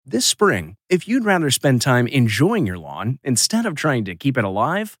This spring, if you'd rather spend time enjoying your lawn instead of trying to keep it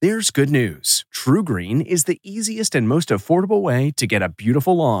alive, there's good news. TruGreen is the easiest and most affordable way to get a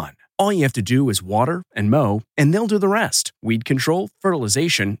beautiful lawn. All you have to do is water and mow, and they'll do the rest. Weed control,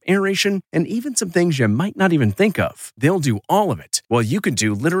 fertilization, aeration, and even some things you might not even think of. They'll do all of it, while you can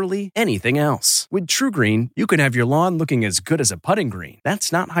do literally anything else. With TruGreen, you can have your lawn looking as good as a putting green.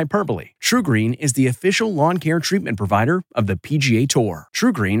 That's not hyperbole. TruGreen is the official lawn care treatment provider of the PGA Tour.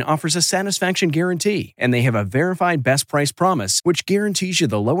 TruGreen offers a satisfaction guarantee, and they have a verified best price promise, which guarantees you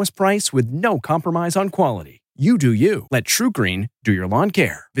the lowest price with no compromise on quality. You do you. Let TruGreen do your lawn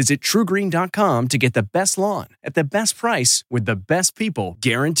care. Visit TruGreen.com to get the best lawn at the best price with the best people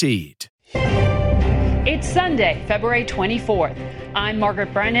guaranteed. It's Sunday, February 24th. I'm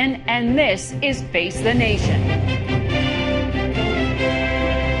Margaret Brennan, and this is Face the Nation.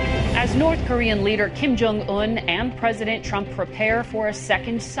 As North Korean leader Kim Jong-un and President Trump prepare for a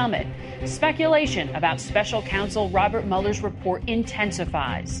second summit, speculation about special counsel Robert Mueller's report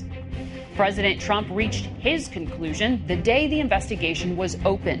intensifies. President Trump reached his conclusion the day the investigation was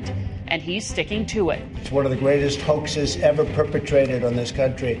opened, and he's sticking to it. It's one of the greatest hoaxes ever perpetrated on this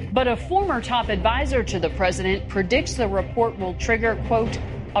country. But a former top advisor to the president predicts the report will trigger, quote,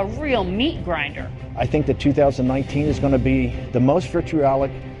 a real meat grinder. I think that 2019 is going to be the most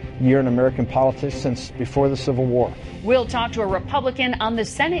vitriolic year in American politics since before the Civil War. We'll talk to a Republican on the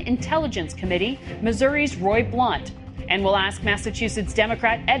Senate Intelligence Committee, Missouri's Roy Blunt. And we'll ask Massachusetts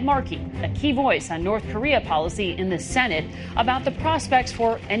Democrat Ed Markey, a key voice on North Korea policy in the Senate, about the prospects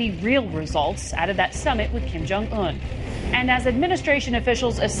for any real results out of that summit with Kim Jong-un. And as administration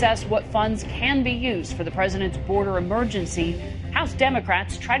officials assess what funds can be used for the president's border emergency, House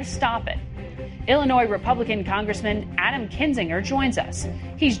Democrats try to stop it. Illinois Republican Congressman Adam Kinzinger joins us.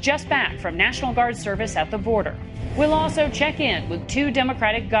 He's just back from National Guard service at the border. We'll also check in with two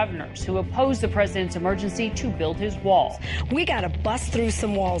Democratic governors who oppose the president's emergency to build his wall. We got to bust through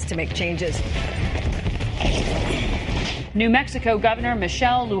some walls to make changes. New Mexico Governor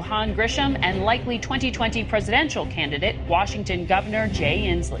Michelle Lujan Grisham and likely 2020 presidential candidate Washington Governor Jay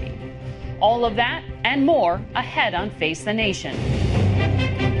Inslee. All of that and more ahead on Face the Nation.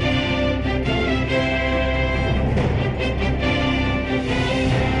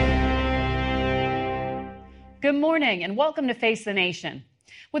 Good morning and welcome to Face the Nation.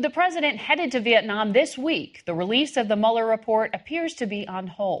 With the president headed to Vietnam this week, the release of the Mueller report appears to be on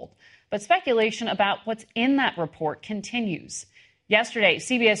hold. But speculation about what's in that report continues. Yesterday,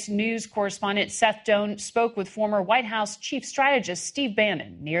 CBS News correspondent Seth Doane spoke with former White House chief strategist Steve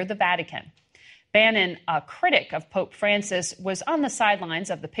Bannon near the Vatican. Bannon, a critic of Pope Francis, was on the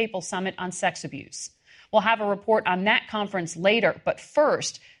sidelines of the papal summit on sex abuse. We'll have a report on that conference later, but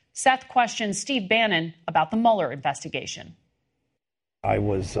first, Seth questions Steve Bannon about the Mueller investigation. I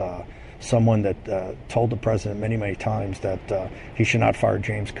was someone that told the president many times that he should not fire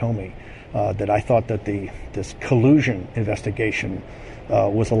James Comey, that I thought that this collusion investigation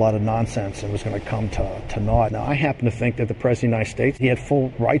was a lot of nonsense and was going to come to naught. Now, I happen to think that the President of the United States, he had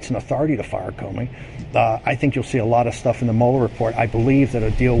full rights and authority to fire Comey. I think you'll see a lot of stuff in the Mueller report. I believe that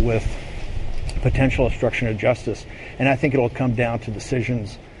it'll deal with potential obstruction of justice, and I think it'll come down to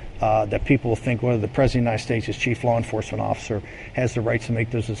decisions that people will think whether the President of the United States, as chief law enforcement officer, has the rights to make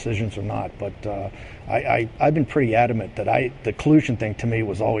those decisions or not. But I've been pretty adamant that the collusion thing to me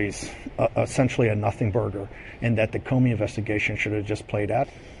was always essentially a nothing burger, and that the Comey investigation should have just played out.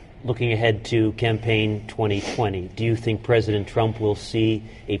 Looking ahead to campaign 2020, do you think President Trump will see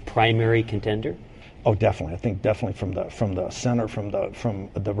a primary contender? Oh, definitely. I think definitely from the center, from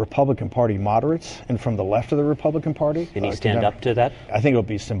the Republican Party moderates, and from the left of the Republican Party. Can he stand up to that? I think it'll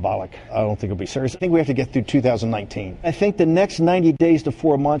be symbolic. I don't think it'll be serious. I think we have to get through 2019. I think the next 90 days to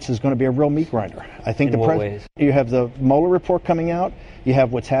 4 months is going to be a real meat grinder. I think in what ways? You have the Mueller report coming out. You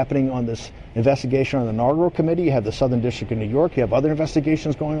have what's happening on this investigation on the inaugural committee. You have the Southern District of New York. You have other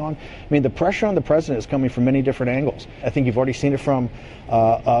investigations going on. I mean, the pressure on the president is coming from many different angles. I think you've already seen it from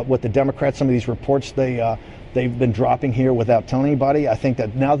what the Democrats, some of these reports they've been dropping here without telling anybody. I think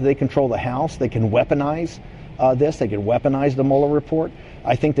that now that they control the House, they can weaponize this. They can weaponize the Mueller report.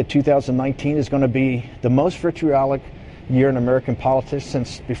 I think that 2019 is going to be the most vitriolic year in American politics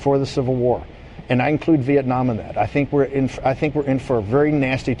since before the Civil War. And I include Vietnam in that. I think we're in for a very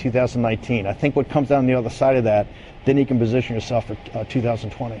nasty 2019. I think what comes down the other side of that, then you can position yourself for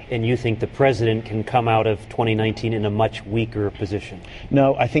 2020. And you think the president can come out of 2019 in a much weaker position?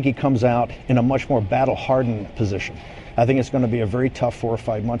 No, I think he comes out in a much more battle-hardened position. I think it's going to be a very tough 4 or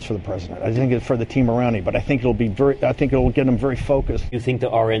 5 months for the president. I think it's for the team around him, but I think it'll get him very focused. You think the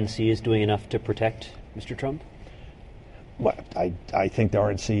RNC is doing enough to protect Mr. Trump? Well, I think the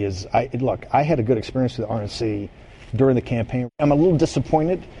RNC is. Look, I had a good experience with the RNC during the campaign. I'm a little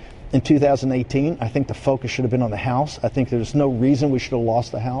disappointed in 2018. I think the focus should have been on the House. I think there's no reason we should have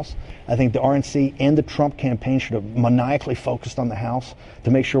lost the House. I think the RNC and the Trump campaign should have maniacally focused on the House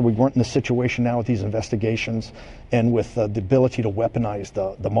to make sure we weren't in the situation now with these investigations and with the ability to weaponize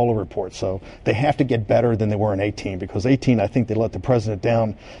the Mueller report. So they have to get better than they were in 18, because 18, I think they let the president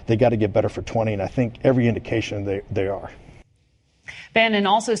down. They got to get better for 20, and I think every indication they are. Bannon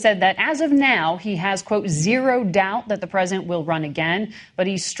also said that as of now, he has, quote, zero doubt that the president will run again. But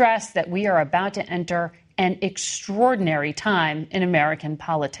he stressed that we are about to enter an extraordinary time in American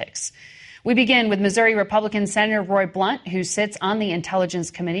politics. We begin with Missouri Republican Senator Roy Blunt, who sits on the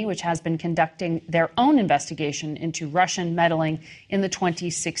Intelligence Committee, which has been conducting their own investigation into Russian meddling in the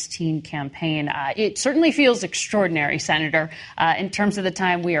 2016 campaign. It certainly feels extraordinary, Senator, in terms of the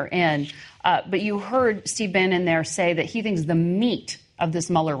time we are in. But you heard Steve Bannon there say that he thinks the meat of this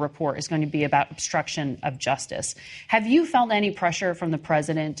Mueller report is going to be about obstruction of justice. Have you felt any pressure from the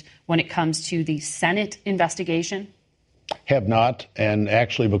president when it comes to the Senate investigation? Have not. And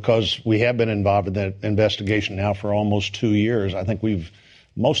actually, because we have been involved in that investigation now for almost 2 years, I think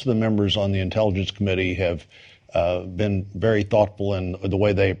most of the members on the Intelligence Committee have been very thoughtful in the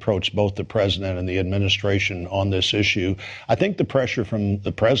way they approach both the president and the administration on this issue. I think the pressure from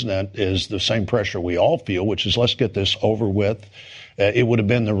the president is the same pressure we all feel, which is let's get this over with. It would have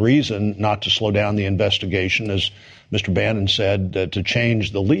been the reason not to slow down the investigation, as Mr. Bannon said, to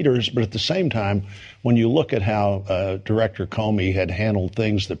change the leaders. But at the same time, when you look at how Director Comey had handled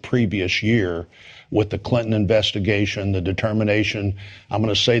things the previous year with the Clinton investigation, the determination, I'm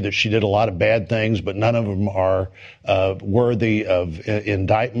going to say that she did a lot of bad things, but none of them are worthy of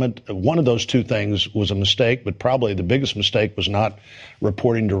indictment. One of those two things was a mistake, but probably the biggest mistake was not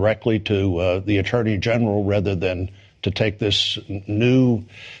reporting directly to the Attorney General rather than to take this new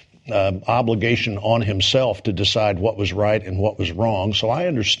obligation on himself to decide what was right and what was wrong. So I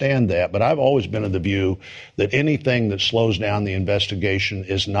understand that, but I've always been of the view that anything that slows down the investigation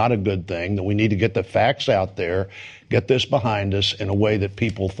is not a good thing, that we need to get the facts out there, get this behind us in a way that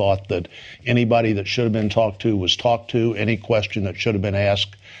people thought that anybody that should have been talked to was talked to, any question that should have been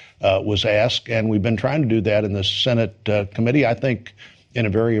asked was asked. And we've been trying to do that in the Senate committee, I think, in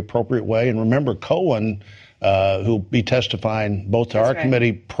a very appropriate way. And remember, Cohen, who'll be testifying both to our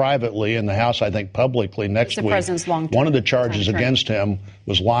committee privately and the House, I think, publicly next week. One of the charges against him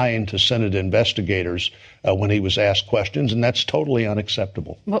was lying to Senate investigators when he was asked questions, and that's totally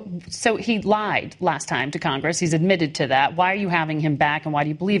unacceptable. Well, so he lied last time to Congress. He's admitted to that. Why are you having him back, and why do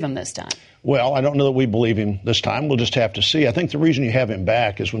you believe him this time? Well, I don't know that we believe him this time. We'll just have to see. I think the reason you have him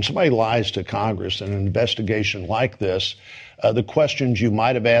back is when somebody lies to Congress in an investigation like this, the questions you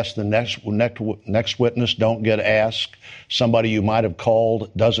might have asked the next witness don't get asked. Somebody you might have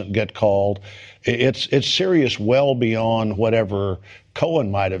called doesn't get called. It's serious well beyond whatever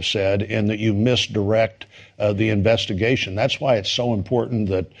Cohen might have said, in that you misdirect the investigation. That's why it's so important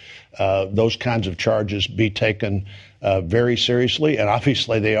that those kinds of charges be taken very seriously, and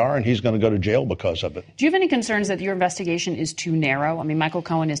obviously they are, and he's going to go to jail because of it. Do you have any concerns that your investigation is too narrow? I mean, Michael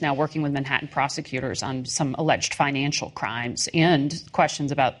Cohen is now working with Manhattan prosecutors on some alleged financial crimes and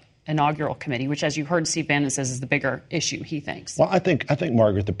questions about inaugural committee, which, as you heard, Steve Bannon says is the bigger issue, he thinks. Well, I think,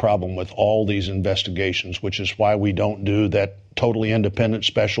 Margaret, the problem with all these investigations, which is why we don't do that totally independent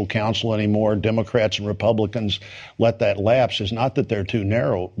special counsel anymore, Democrats and Republicans let that lapse, is not that they're too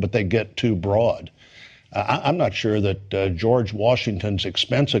narrow, but they get too broad. I'm not sure that George Washington's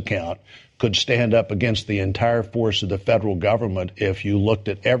expense account could stand up against the entire force of the federal government if you looked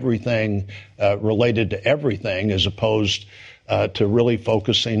at everything related to everything, as opposed to really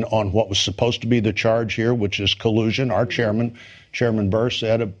focusing on what was supposed to be the charge here, which is collusion. Our Chairman Burr,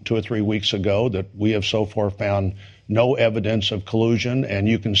 said 2 or 3 weeks ago that we have so far found no evidence of collusion, and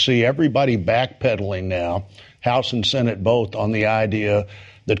you can see everybody backpedaling now, House and Senate both, on the idea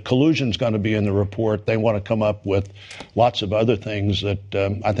that collusion is going to be in the report. They want to come up with lots of other things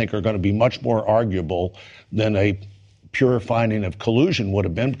that I think are going to be much more arguable than a pure finding of collusion would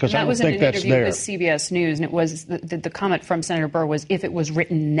have been, because I don't think that's there. That was in an interview with CBS News, and it was the comment from Senator Burr was, if it was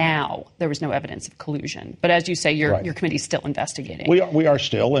written now, there was no evidence of collusion. But as you say, your committee's still investigating. We are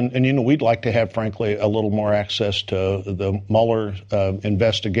still, and you know, we'd like to have, frankly, a little more access to the Mueller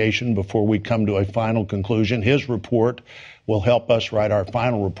investigation before we come to a final conclusion. His report will help us write our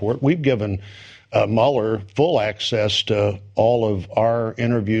final report. We've given Mueller full access to all of our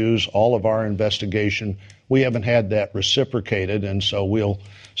interviews, all of our investigation. we haven't had that reciprocated, and so we'll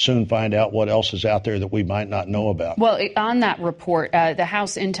soon find out what else is out there that we might not know about. Well, on that report, the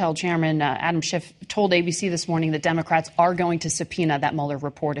House Intel Chairman Adam Schiff told ABC this morning that Democrats are going to subpoena that Mueller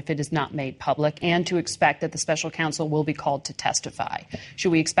report if it is not made public, and to expect that the special counsel will be called to testify.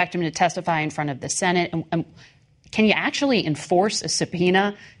 Should we expect him to testify in front of the Senate? And can you actually enforce a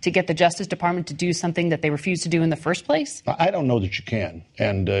subpoena to get the Justice Department to do something that they refused to do in the first place? I don't know that you can.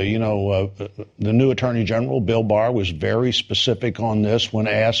 And, the new Attorney General, Bill Barr, was very specific on this when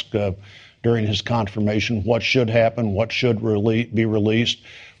asked during his confirmation what should happen, what should be released,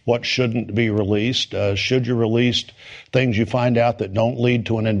 what shouldn't be released. Should you release things you find out that don't lead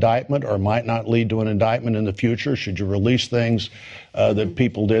to an indictment or might not lead to an indictment in the future? Should you release things that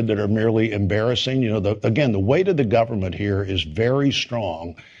people did that are merely embarrassing? The weight of the government here is very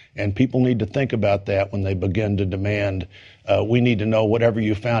strong, and people need to think about that when they begin to demand we need to know whatever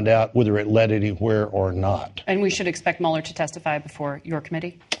you found out, whether it led anywhere or not. And we should expect Mueller to testify before your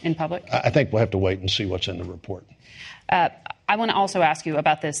committee in public? I think we'll have to wait and see what's in the report. I want to also ask you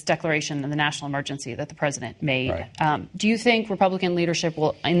about this declaration of the national emergency that the president made. Right. Do you think Republican leadership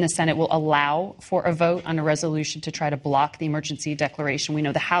in the Senate will allow for a vote on a resolution to try to block the emergency declaration? We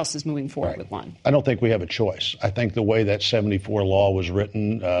know the House is moving forward with one. I don't think we have a choice. I think the way that 74 law was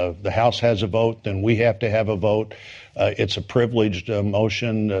written, the House has a vote, then we have to have a vote. It's a privileged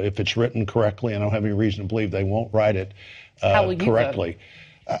motion. If it's written correctly, I don't have any reason to believe they won't write it correctly.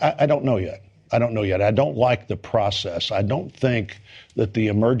 I don't know yet. I don't like the process. I don't think that the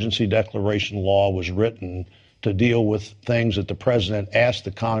emergency declaration law was written to deal with things that the president asked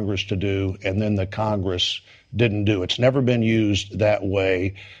the Congress to do and then the Congress didn't do. It's never been used that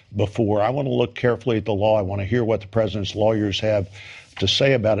way before. I want to look carefully at the law. I want to hear what the president's lawyers have to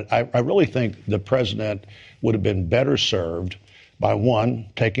say about it. I really think the president would have been better served by, one,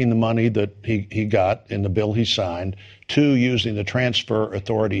 taking the money that he got in the bill he signed, two, using the transfer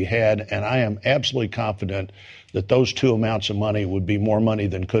authority he had, and I am absolutely confident that those two amounts of money would be more money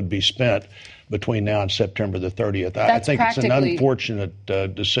than could be spent between now and September the 30th. I think it's an unfortunate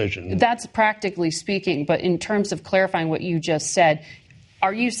decision. That's practically speaking, but in terms of clarifying what you just said,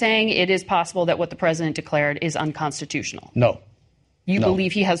 are you saying it is possible that what the president declared is unconstitutional? No. You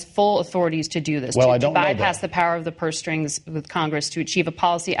believe he has full authorities to do this, to bypass the power of the purse strings with Congress to achieve a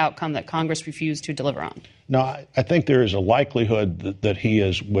policy outcome that Congress refused to deliver on? No, I think there is a likelihood that he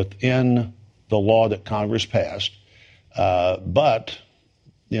is within the law that Congress passed. But,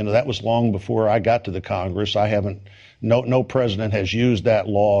 that was long before I got to the Congress. No president has used that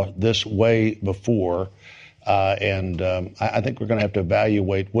law this way before. And I think we're going to have to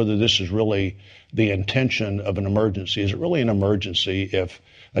evaluate whether this is really the intention of an emergency. Is it really an emergency if,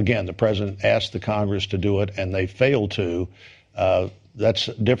 again, the president asked the Congress to do it and they failed to? That's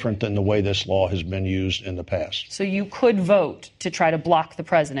different than the way this law has been used in the past. So you could vote to try to block the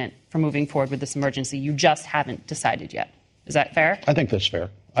president from moving forward with this emergency. You just haven't decided yet. Is that fair? I think that's fair.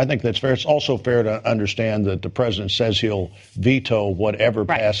 It's also fair to understand that the president says he'll veto whatever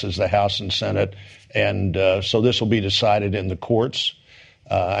passes the House and Senate. And so this will be decided in the courts.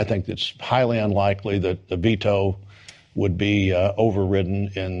 I think it's highly unlikely that the veto would be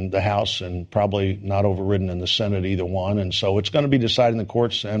overridden in the House and probably not overridden in the Senate, either one. And so it's going to be decided in the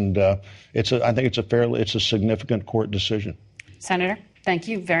courts. And I think it's a significant court decision. Senator, thank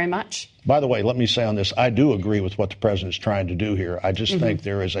you very much. By the way, let me say on this, I do agree with what the president's trying to do here. I just think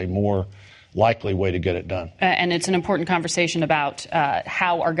there is a more likely way to get it done. And it's an important conversation about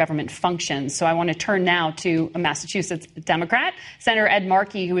how our government functions. So I want to turn now to a Massachusetts Democrat, Senator Ed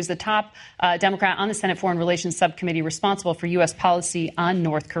Markey, who is the top Democrat on the Senate Foreign Relations Subcommittee responsible for U.S. policy on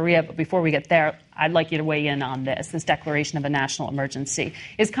North Korea. But before we get there, I'd like you to weigh in on this declaration of a national emergency.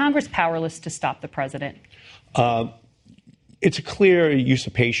 Is Congress powerless to stop the president? It's a clear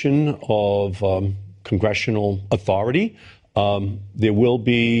usurpation of congressional authority. There will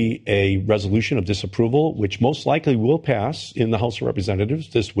be a resolution of disapproval, which most likely will pass in the House of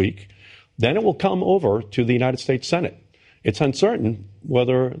Representatives this week. Then it will come over to the United States Senate. It's uncertain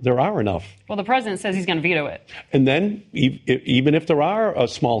whether there are enough. Well, the president says he's going to veto it. And then even if there are a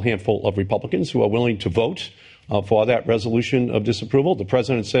small handful of Republicans who are willing to vote for that resolution of disapproval, the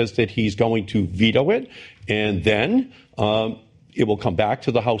president says that he's going to veto it. And then it will come back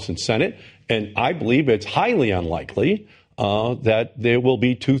to the House and Senate. And I believe it's highly unlikely that there will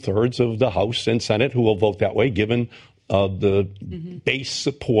be 2/3 of the House and Senate who will vote that way, given the base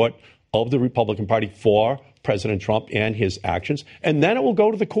support of the Republican Party for President Trump and his actions. And then it will go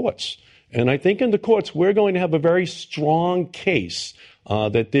to the courts. And I think in the courts, we're going to have a very strong case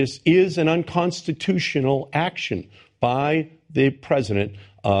that this is an unconstitutional action by the president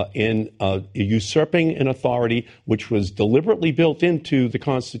in usurping an authority which was deliberately built into the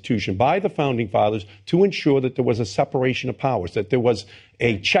Constitution by the Founding Fathers to ensure that there was a separation of powers, that there was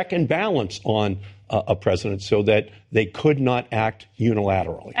a check and balance on a president so that they could not act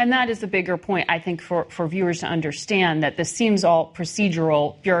unilaterally. And that is the bigger point, I think, for viewers to understand, that this seems all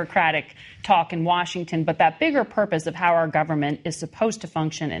procedural, bureaucratic talk in Washington, but that bigger purpose of how our government is supposed to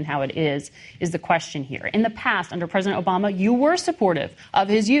function and how it is the question here. In the past, under President Obama, you were supportive of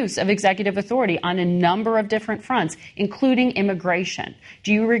his use of executive authority on a number of different fronts, including immigration.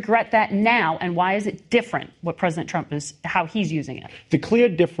 Do you regret that now, and why is it different, what President Trump is, how he's using it? The clear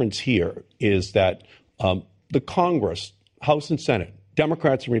difference here is that the Congress, House and Senate,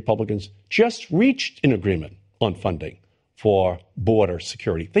 Democrats and Republicans, just reached an agreement on funding for border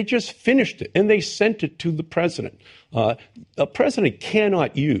security. They just finished it, and they sent it to the president. A president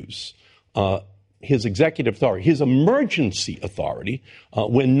cannot use his executive authority, his emergency authority,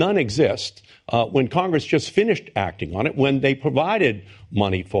 when none exist, when Congress just finished acting on it, when they provided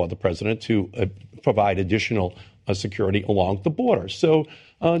money for the president to provide additional security along the border. So,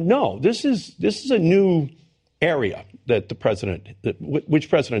 no, this is a new area that the president, which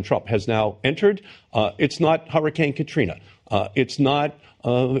President Trump has now entered. It's not Hurricane Katrina. It's not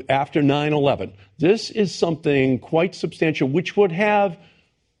after 9/11. This is something quite substantial, which would have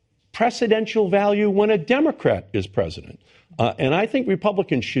precedential value when a Democrat is president. And I think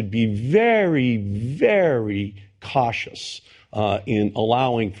Republicans should be very, very cautious in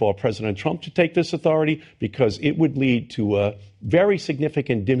allowing for President Trump to take this authority, because it would lead to a very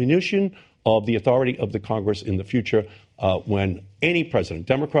significant diminution of the authority of the Congress in the future when any president,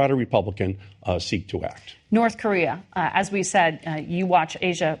 Democrat or Republican, seek to act. North Korea, as we said, you watch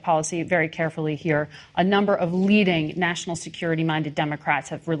Asia policy very carefully here. A number of leading national security-minded Democrats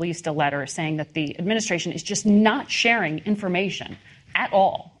have released a letter saying that the administration is just not sharing information at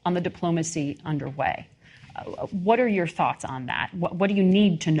all on the diplomacy underway. What are your thoughts on that? What do you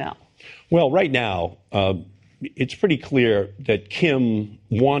need to know? Well, right now, it's pretty clear that Kim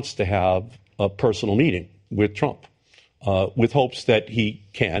wants to have a personal meeting with Trump, with hopes that he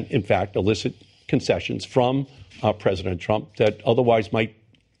can, in fact, elicit concessions from President Trump that otherwise might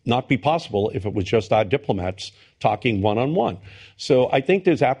not be possible if it was just our diplomats talking one-on-one. So I think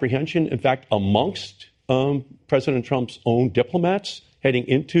there's apprehension, in fact, amongst President Trump's own diplomats heading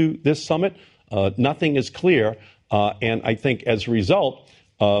into this summit. Nothing is clear. And I think as a result,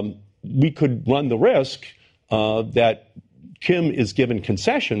 we could run the risk that Kim is given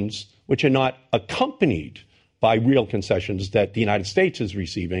concessions which are not accompanied by real concessions that the United States is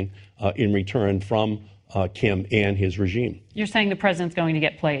receiving in return from Kim and his regime. You're saying the president's going to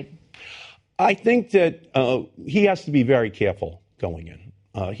get played? I think that he has to be very careful going in.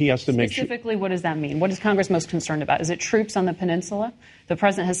 He has to make sure. Specifically, what does that mean? What is Congress most concerned about? Is it troops on the peninsula? The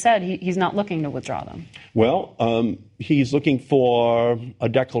president has said he's not looking to withdraw them. Well, he's looking for a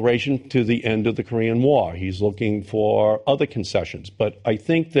declaration to the end of the Korean War. He's looking for other concessions. But I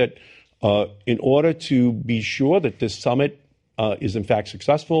think that in order to be sure that this summit is in fact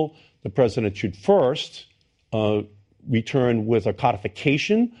successful, the president should first return with a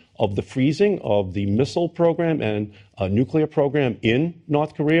codification of the freezing of the missile program and nuclear program in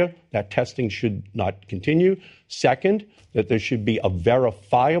North Korea. That testing should not continue. Second, that there should be a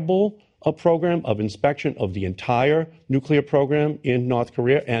verifiable program of inspection of the entire nuclear program in North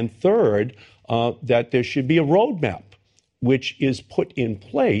Korea. And third, that there should be a roadmap which is put in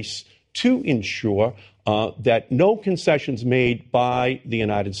place to ensure that no concessions made by the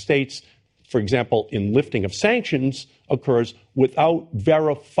United States, for example, in lifting of sanctions, occurs without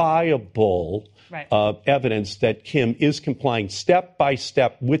verifiable evidence that Kim is complying step by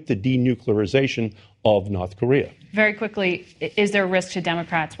step with the denuclearization of North Korea. Very quickly, is there a risk to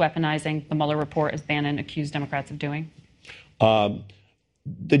Democrats weaponizing the Mueller report, as Bannon accused Democrats of doing?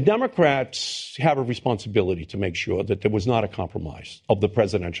 The Democrats have a responsibility to make sure that there was not a compromise of the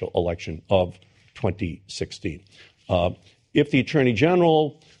presidential election of 2016. If the Attorney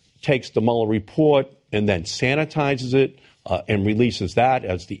General takes the Mueller report and then sanitizes it and releases that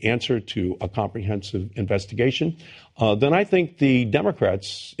as the answer to a comprehensive investigation, then I think the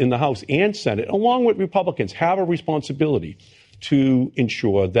Democrats in the House and Senate, along with Republicans, have a responsibility to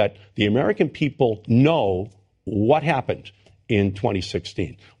ensure that the American people know what happened in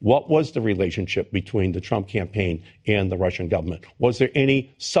 2016. What was the relationship between the Trump campaign and the Russian government? Was there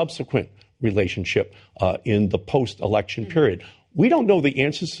any subsequent relationship in the post-election period? We don't know the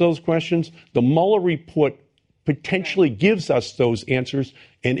answers to those questions. The Mueller report potentially gives us those answers,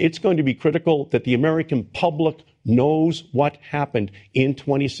 and it's going to be critical that the American public knows what happened in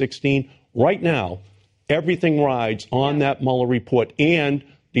 2016 right now Everything rides on that Mueller report and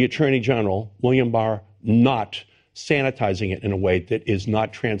the Attorney General, William Barr, not sanitizing it in a way that is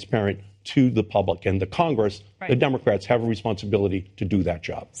not transparent to the public. And the Congress, the Democrats, have a responsibility to do that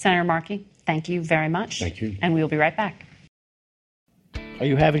job. Senator Markey, thank you very much. Thank you. And we'll be right back. Are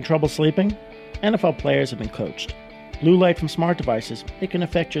you having trouble sleeping? NFL players have been coached. Blue light from smart devices, it can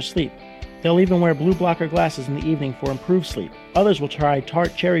affect your sleep. They'll even wear blue blocker glasses in the evening for improved sleep. Others will try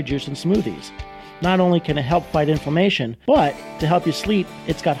tart cherry juice in smoothies. Not only can it help fight inflammation, but to help you sleep,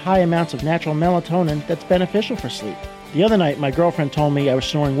 it's got high amounts of natural melatonin that's beneficial for sleep. The other night, my girlfriend told me I was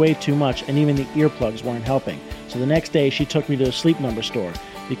snoring way too much and even the earplugs weren't helping. So the next day, she took me to a Sleep Number store,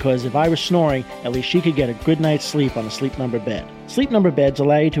 because if I was snoring, at least she could get a good night's sleep on a Sleep Number bed. Sleep Number beds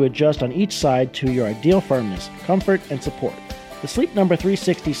allow you to adjust on each side to your ideal firmness, comfort, and support. The Sleep Number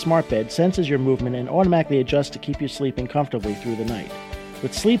 360 smart bed senses your movement and automatically adjusts to keep you sleeping comfortably through the night.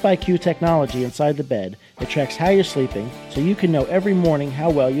 With Sleep IQ technology inside the bed, it tracks how you're sleeping so you can know every morning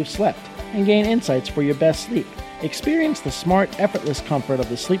how well you've slept and gain insights for your best sleep. Experience the smart, effortless comfort of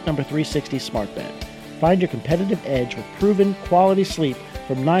the Sleep Number 360 smart bed. Find your competitive edge with proven quality sleep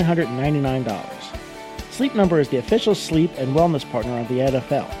from $999. Sleep Number is the official sleep and wellness partner of the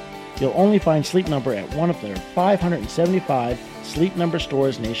NFL. You'll only find Sleep Number at one of their 575 Sleep Number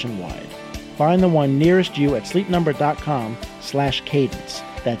stores nationwide. Find the one nearest you at sleepnumber.com/cadence.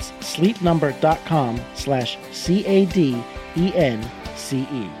 That's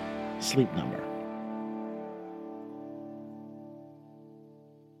sleepnumber.com/CADENCE. Sleep Number.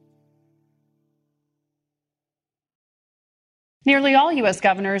 Nearly all U.S.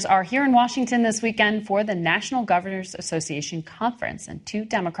 governors are here in Washington this weekend for the National Governors Association Conference, and two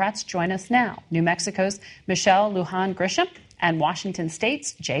Democrats join us now. New Mexico's Michelle Lujan Grisham and Washington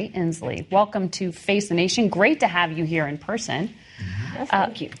State's Jay Inslee. Welcome to Face the Nation. Great to have you here in person. Yes,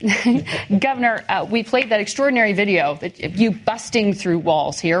 thank you. Governor, we played that extraordinary video, that you busting through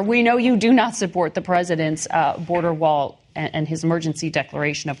walls here. We know you do not support the president's border wall and his emergency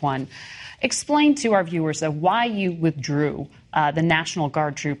declaration of one. Explain to our viewers why you withdrew the National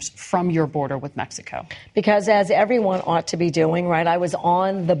Guard troops from your border with Mexico. Because as everyone ought to be doing, right, I was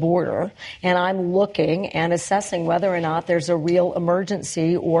on the border and I'm looking and assessing whether or not there's a real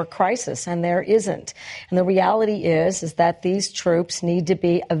emergency or crisis, and there isn't. And the reality is that these troops need to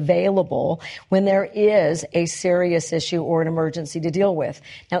be available when there is a serious issue or an emergency to deal with.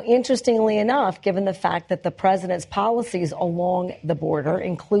 Now, interestingly enough, given the fact that the president's policies along the border,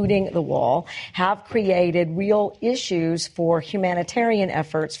 including the wall, have created real issues for humanitarian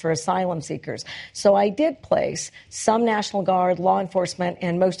efforts for asylum seekers. So I did place some National Guard, law enforcement,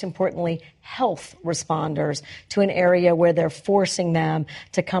 and most importantly, health responders to an area where they're forcing them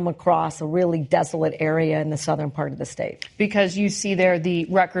to come across a really desolate area in the southern part of the state. Because you see there the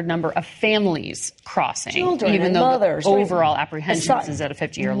record number of families crossing, children even and though mothers, the overall apprehensions is at a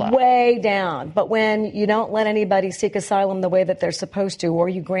 50-year low. Way down. But when you don't let anybody seek asylum the way that they're supposed to, or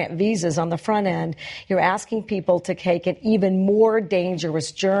you grant visas on the front end, you're asking people to take an even more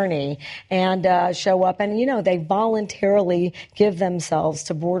dangerous journey and show up. And, you know, they voluntarily give themselves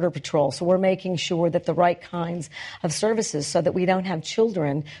to Border Patrol. So we're making sure that the right kinds of services so that we don't have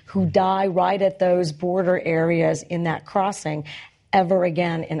children who die right at those border areas in that crossing ever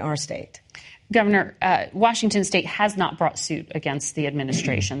again in our state. Governor, Washington State has not brought suit against the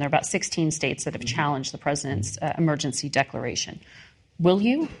administration. There are about 16 states that have challenged the president's emergency declaration. Will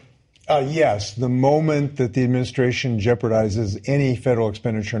you? Yes. The moment that the administration jeopardizes any federal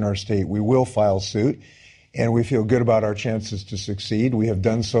expenditure in our state, we will file suit. And we feel good about our chances to succeed. We have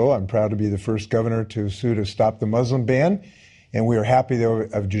done so. I'm proud to be the first governor to sue to stop the Muslim ban. And we are happy, though,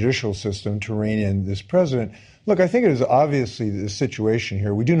 of judicial system to rein in this president. Look, I think it is obviously the situation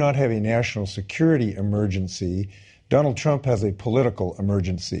here. We do not have a national security emergency. Donald Trump has a political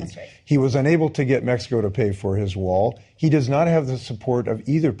emergency. That's right. He was unable to get Mexico to pay for his wall. He does not have the support of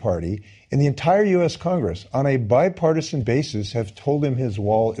either party. And the entire U.S. Congress, on a bipartisan basis, have told him his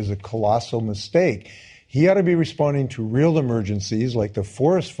wall is a colossal mistake. He ought to be responding to real emergencies like the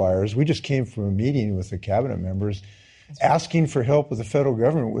forest fires. We just came from a meeting with the cabinet members asking for help with the federal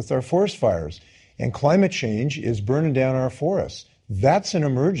government with our forest fires. And climate change is burning down our forests. That's an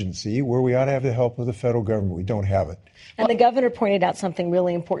emergency where we ought to have the help of the federal government. We don't have it. And the governor pointed out something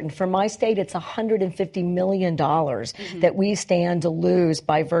really important. For my state, it's $150 million that we stand to lose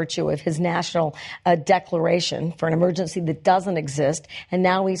by virtue of his national declaration for an emergency that doesn't exist. And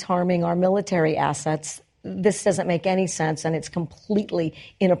now he's harming our military assets this doesn't make any sense, and it's completely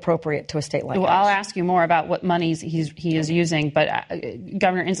inappropriate to a state like ours. I'll ask you more about what monies he is using, but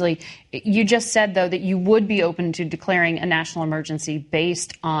Governor Inslee, you just said, though, that you would be open to declaring a national emergency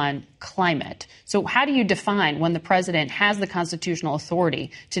based on climate. So how do you define when the president has the constitutional authority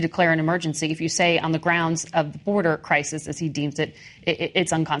to declare an emergency if you say on the grounds of the border crisis, as he deems it,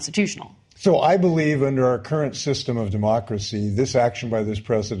 it's unconstitutional? So I believe under our current system of democracy, this action by this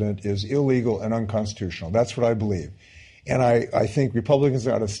president is illegal and unconstitutional. That's what I believe. And I think Republicans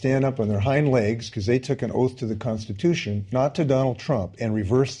ought to stand up on their hind legs, because they took an oath to the Constitution, not to Donald Trump, and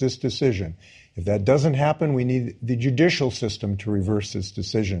reverse this decision. If that doesn't happen, we need the judicial system to reverse this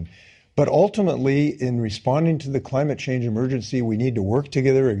decision. But ultimately, in responding to the climate change emergency, we need to work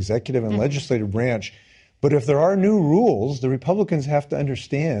together, executive and legislative branch. But if there are new rules, the Republicans have to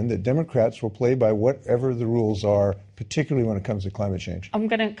understand that Democrats will play by whatever the rules are, particularly when it comes to climate change. I'm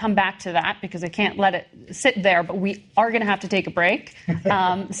going to come back to that because I can't let it sit there, but we are going to have to take a break.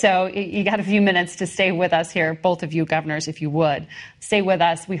 So you got a few minutes to stay with us here, both of you governors, if you would. Stay with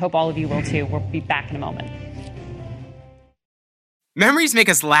us. We hope all of you will, too. We'll be back in a moment. Memories make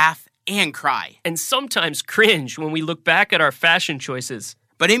us laugh and cry. And sometimes cringe when we look back at our fashion choices.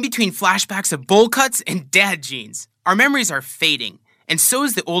 But in between flashbacks of bowl cuts and dad jeans, our memories are fading, and so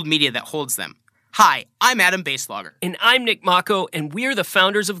is the old media that holds them. Hi, I'm Adam Baselogger. And I'm Nick Mako, and we're the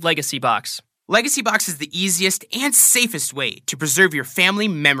founders of Legacy Box. Legacy Box is the easiest and safest way to preserve your family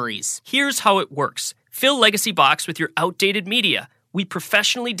memories. Here's how it works. Fill Legacy Box with your outdated media. We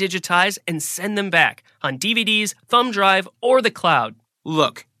professionally digitize and send them back on DVDs, thumb drive, or the cloud.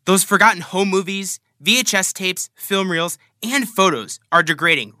 Look, those forgotten home movies, VHS tapes, film reels, and photos are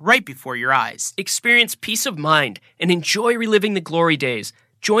degrading right before your eyes. Experience peace of mind and enjoy reliving the glory days.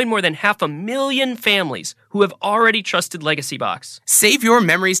 Join more than 500,000 families who have already trusted Legacy Box. Save your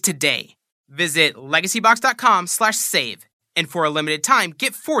memories today. Visit legacybox.com/save. And for a limited time,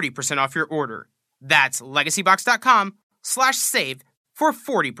 get 40% off your order. That's legacybox.com/save for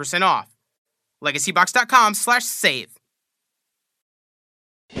 40% off. legacybox.com/save.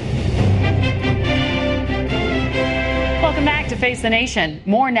 Welcome back to Face the Nation.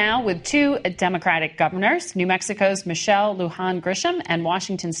 More now with two Democratic governors, New Mexico's Michelle Lujan Grisham and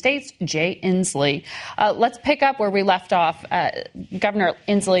Washington State's Jay Inslee. Let's pick up where we left off. Governor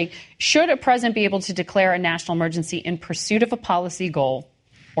Inslee, should a president be able to declare a national emergency in pursuit of a policy goal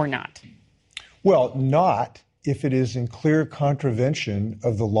or not? Well, not if it is in clear contravention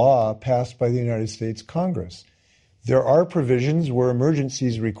of the law passed by the United States Congress. There are provisions where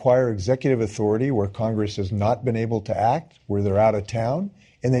emergencies require executive authority, where Congress has not been able to act, where they're out of town,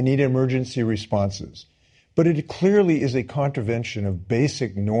 and they need emergency responses. But it clearly is a contravention of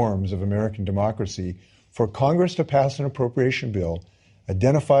basic norms of American democracy for Congress to pass an appropriation bill,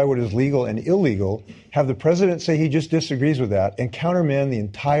 identify what is legal and illegal, have the president say he just disagrees with that, and countermand the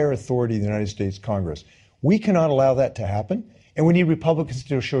entire authority of the United States Congress. We cannot allow that to happen. And we need Republicans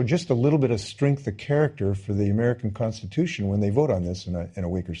to show just a little bit of strength of character for the American Constitution when they vote on this in a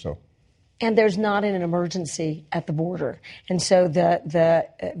week or so. And there's not an emergency at the border. And so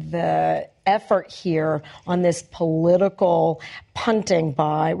the effort here on this political punting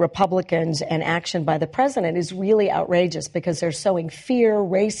by Republicans and action by the president is really outrageous because they're sowing fear,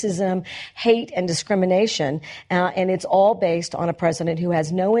 racism, hate, and discrimination. And it's all based on a president who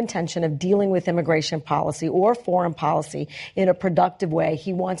has no intention of dealing with immigration policy or foreign policy in a productive way.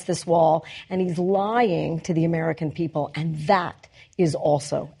 He wants this wall, and he's lying to the American people. And that is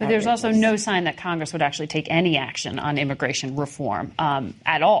also But there's also no sign that Congress would actually take any action on immigration reform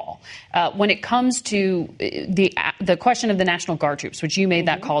at all. When it comes to the question of the National Guard troops, which you made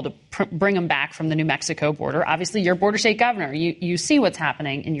that call to bring them back from the New Mexico border, obviously you're border state governor. You see what's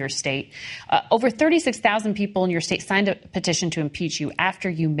happening in your state. Over 36,000 people in your state signed a petition to impeach you after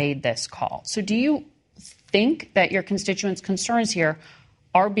you made this call. So do you think that your constituents' concerns here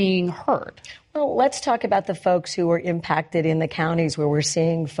are being heard? Well, let's talk about the folks who are impacted in the counties where we're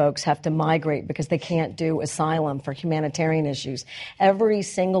seeing folks have to migrate because they can't do asylum for humanitarian issues. Every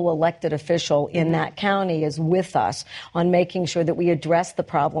single elected official in that county is with us on making sure that we address the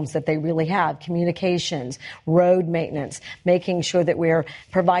problems that they really have: communications, road maintenance, making sure that we're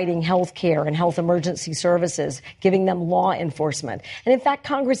providing health care and health emergency services, giving them law enforcement. And in fact,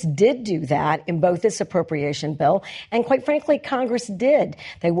 Congress did do that in both this appropriation bill, and quite frankly, Congress did.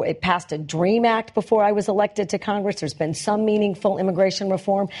 It passed a DREAM Act before I was elected to Congress. There's been some meaningful immigration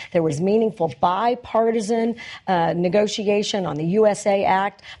reform. There was meaningful bipartisan negotiation on the USA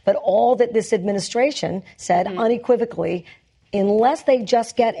Act. But all that this administration said unequivocally unless they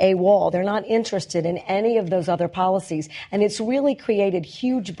just get a wall, they're not interested in any of those other policies. And it's really created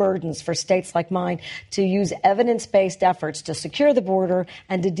huge burdens for states like mine to use evidence-based efforts to secure the border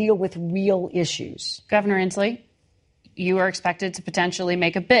and to deal with real issues. Governor Inslee, you are expected to potentially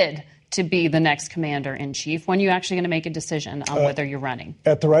make a bid to be the next commander-in-chief. When are you actually going to make a decision on whether you're running?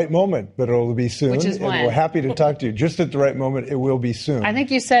 At the right moment, but it'll be soon. Which is when? And we're happy to talk to you. Just at the right moment, it will be soon. I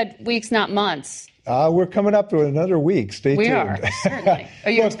think you said weeks, not months. We're coming up to another week. Stay tuned. We are, certainly.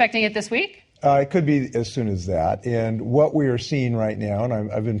 Are you expecting it this week? It could be as soon as that. And what we are seeing right now,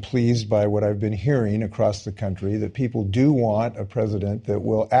 and I've been pleased by what I've been hearing across the country, that people do want a president that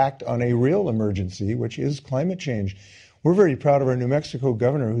will act on a real emergency, which is climate change. We're very proud of our New Mexico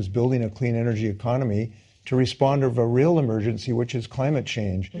governor who's building a clean energy economy to respond to a real emergency, which is climate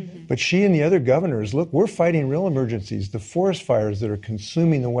change. Mm-hmm. But she and the other governors, look, we're fighting real emergencies, the forest fires that are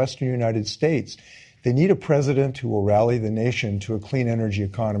consuming the western United States. They need a president who will rally the nation to a clean energy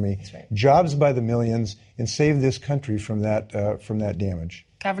economy, right, jobs by the millions, and save this country from that damage.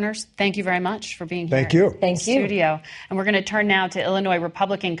 Governors, thank you very much for being here. Thank you. Thank you. Studio. And we're going to turn now to Illinois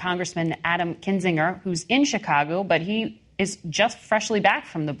Republican Congressman Adam Kinzinger, who's in Chicago, but he is just freshly back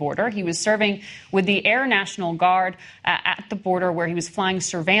from the border. He was serving with the Air National Guard at the border, where he was flying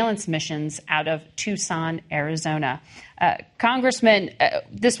surveillance missions out of Tucson, Arizona. Congressman,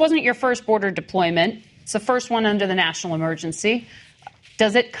 this wasn't your first border deployment. It's the first one under the national emergency.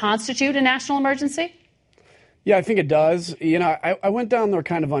 Does it constitute a national emergency? Yeah, I think it does. You know, I went down there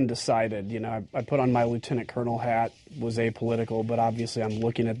kind of undecided. You know, I put on my lieutenant colonel hat, was apolitical, but obviously I'm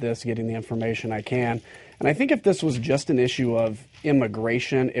looking at this, getting the information I can. And I think if this was just an issue of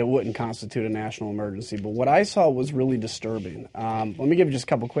immigration, it wouldn't constitute a national emergency. But what I saw was really disturbing. Let me give you just a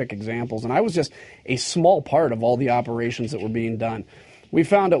couple quick examples. And I was just a small part of all the operations that were being done. We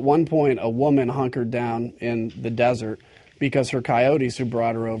found at one point a woman hunkered down in the desert because her coyotes who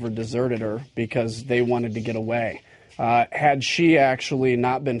brought her over deserted her because they wanted to get away. Had she actually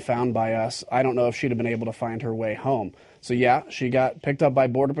not been found by us, I don't know if she'd have been able to find her way home. So yeah, she got picked up by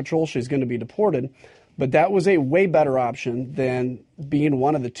Border Patrol. She's going to be deported. But that was a way better option than being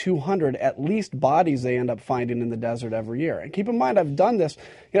one of the 200 at least bodies they end up finding in the desert every year. And keep in mind, I've done this.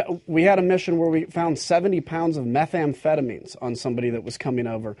 You know, we had a mission where we found 70 pounds of methamphetamines on somebody that was coming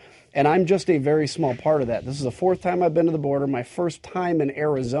over. And I'm just a very small part of that. This is the fourth time I've been to the border, my first time in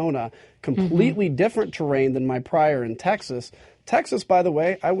Arizona, completely different terrain than my prior in Texas. Texas, by the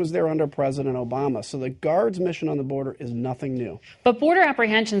way, I was there under President Obama. So the Guard's mission on the border is nothing new. But border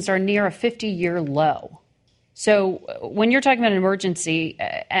apprehensions are near a 50-year low. So when you're talking about an emergency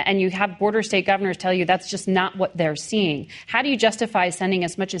and you have border state governors tell you that's just not what they're seeing, how do you justify sending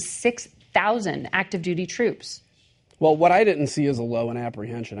as much as 6,000 active duty troops? Well, what I didn't see is a low in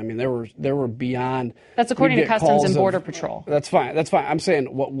apprehension. I mean, there were beyond. That's according to Customs and Border Patrol. That's fine. That's fine. I'm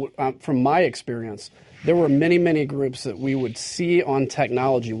saying from my experience, there were many, many groups that we would see on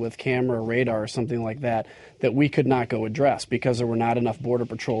technology with camera, radar, or something like that we could not go address because there were not enough Border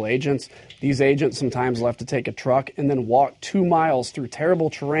Patrol agents. These agents sometimes left to take a truck and then walk 2 miles through terrible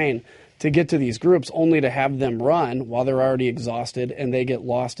terrain to get to these groups, only to have them run while they're already exhausted and they get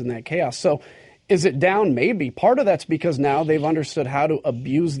lost in that chaos. So is it down? Maybe. Part of that's because now they've understood how to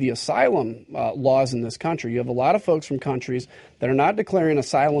abuse the asylum laws in this country. You have a lot of folks from countries that are not declaring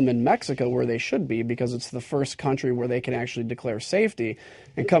asylum in Mexico where they should be because it's the first country where they can actually declare safety.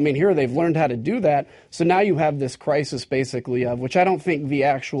 And coming here, they've learned how to do that. So now you have this crisis basically of, which I don't think the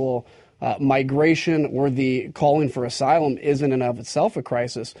actual migration or the calling for asylum isn't in and of itself a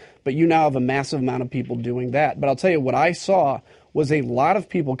crisis, but you now have a massive amount of people doing that. But I'll tell you what I saw was a lot of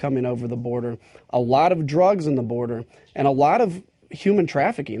people coming over the border, a lot of drugs in the border, and a lot of human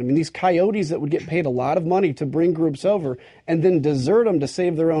trafficking. I mean, these coyotes that would get paid a lot of money to bring groups over and then desert them to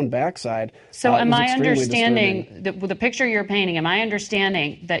save their own backside. So am I understanding, the picture you're painting, am I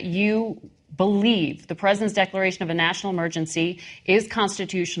understanding that you believe the president's declaration of a national emergency is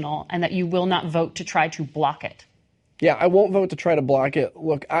constitutional and that you will not vote to try to block it? Yeah, I won't vote to try to block it.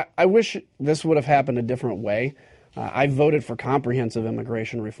 Look, I wish this would have happened a different way. I voted for comprehensive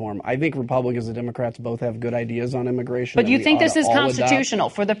immigration reform. I think Republicans and Democrats both have good ideas on immigration. But you think this is constitutional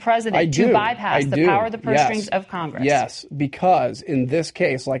for the president to bypass the power of the purse strings of Congress? Yes, because in this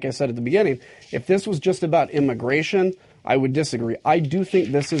case, like I said at the beginning, if this was just about immigration, I would disagree. I do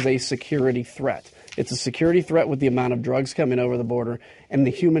think this is a security threat. It's a security threat with the amount of drugs coming over the border and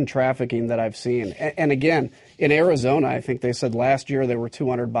the human trafficking that I've seen. And again, in Arizona, I think they said last year there were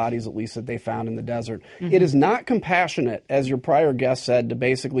 200 bodies at least that they found in the desert. Mm-hmm. It is not compassionate, as your prior guest said, to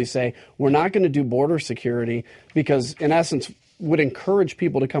basically say we're not going to do border security because, in essence, would encourage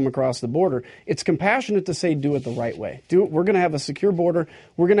people to come across the border. It's compassionate to say do it the right way. We're going to have a secure border.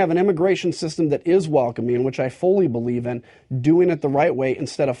 We're going to have an immigration system that is welcoming, which I fully believe in, doing it the right way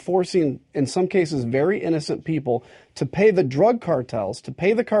instead of forcing, in some cases, very innocent people to pay the drug cartels, to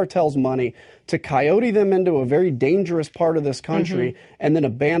pay the cartels money, to coyote them into a very dangerous part of this country, and then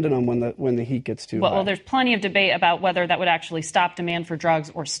abandon them when the heat gets too high. Well, there's plenty of debate about whether that would actually stop demand for drugs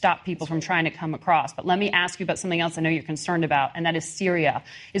or stop people from trying to come across. But let me ask you about something else I know you're concerned about, and that is Syria.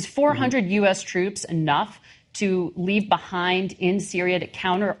 Is 400 U.S. troops enough to leave behind in Syria to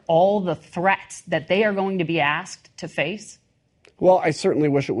counter all the threats that they are going to be asked to face? Well, I certainly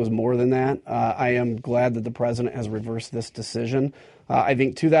wish it was more than that. I am glad that the president has reversed this decision. I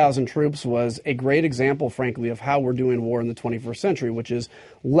think 2,000 troops was a great example, frankly, of how we're doing war in the 21st century, which is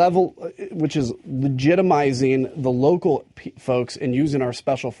legitimizing the local folks and using our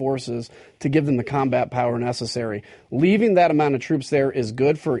special forces to give them the combat power necessary. Leaving that amount of troops there is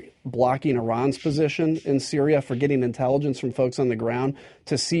good for blocking Iran's position in Syria, for getting intelligence from folks on the ground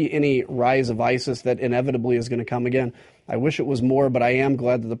to see any rise of ISIS that inevitably is going to come again. I wish it was more, but I am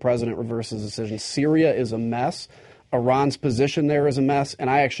glad that the president reversed his decision. Syria is a mess. Iran's position there is a mess, and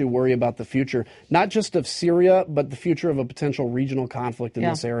I actually worry about the future, not just of Syria, but the future of a potential regional conflict in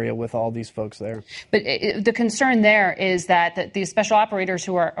this area with all these folks there. But the concern there is that the special operators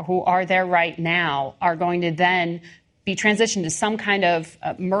who are there right now are going to then be transitioned to some kind of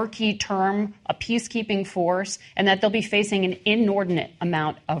murky term, a peacekeeping force, and that they'll be facing an inordinate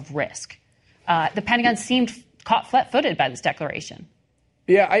amount of risk. The Pentagon seemed caught flat-footed by this declaration.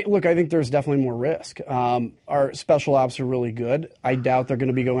 Yeah, I think there's definitely more risk. Our special ops are really good. I doubt they're going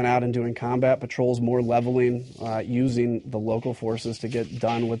to be going out and doing combat patrols, more leveling, using the local forces to get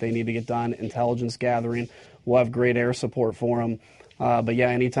done what they need to get done, intelligence gathering. We'll have great air support for them. But yeah,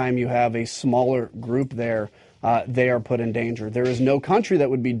 anytime you have a smaller group there, they are put in danger. There is no country that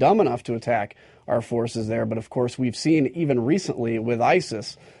would be dumb enough to attack our forces there. But of course, we've seen even recently with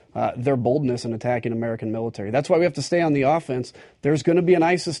ISIS, their boldness in attacking American military. That's why we have to stay on the offense. There's going to be an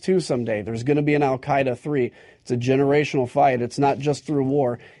ISIS 2 someday. There's going to be an Al-Qaeda 3. It's a generational fight. It's not just through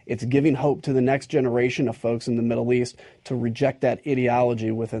war. It's giving hope to the next generation of folks in the Middle East to reject that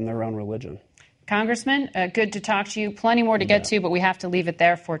ideology within their own religion. Congressman, good to talk to you. Plenty more to get to, but we have to leave it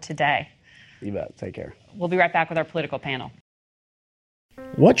there for today. You bet. Take care. We'll be right back with our political panel.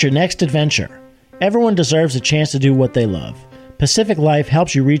 What's your next adventure? Everyone deserves a chance to do what they love. Pacific Life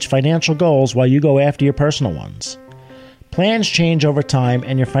helps you reach financial goals while you go after your personal ones. Plans change over time,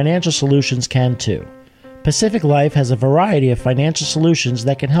 and your financial solutions can too. Pacific Life has a variety of financial solutions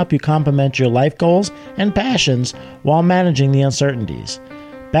that can help you complement your life goals and passions while managing the uncertainties.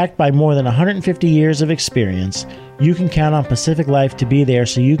 Backed by more than 150 years of experience, you can count on Pacific Life to be there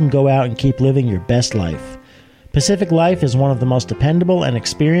so you can go out and keep living your best life. Pacific Life is one of the most dependable and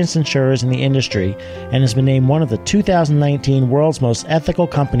experienced insurers in the industry and has been named one of the 2019 World's Most Ethical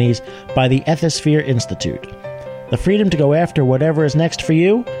Companies by the Ethisphere Institute. The freedom to go after whatever is next for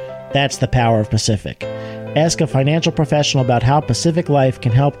you? That's the power of Pacific. Ask a financial professional about how Pacific Life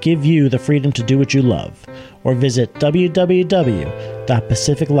can help give you the freedom to do what you love, or visit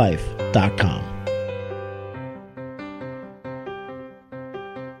www.pacificlife.com.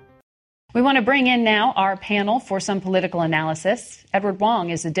 We want to bring in now our panel for some political analysis. Edward Wong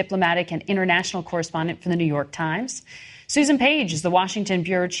is a diplomatic and international correspondent for the New York Times. Susan Page is the Washington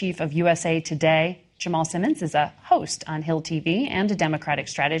bureau chief of USA Today. Jamal Simmons is a host on Hill TV and a Democratic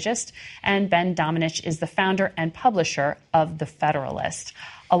strategist. And Ben Domenech is the founder and publisher of The Federalist.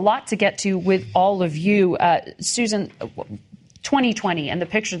 A lot to get to with all of you. Susan, 2020 and the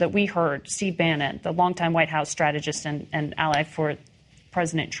picture that we heard, Steve Bannon, the longtime White House strategist and ally for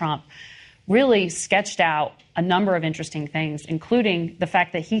President Trump, really sketched out a number of interesting things, including the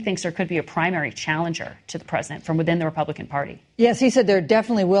fact that he thinks there could be a primary challenger to the president from within the Republican Party. Yes, he said there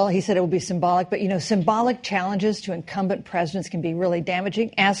definitely will. He said it will be symbolic. But, symbolic challenges to incumbent presidents can be really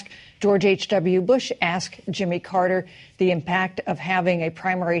damaging. Ask George H.W. Bush, ask Jimmy Carter, the impact of having a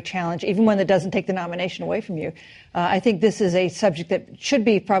primary challenge, even one that doesn't take the nomination away from you. I think this is a subject that should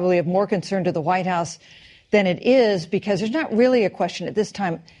be probably of more concern to the White House than it is, because there's not really a question at this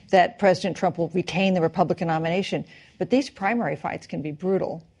time that President Trump will retain the Republican nomination. But these primary fights can be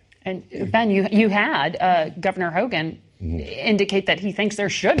brutal. And Ben, you had Governor Hogan indicate that he thinks there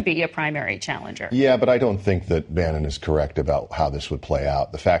should be a primary challenger. Yeah, but I don't think that Bannon is correct about how this would play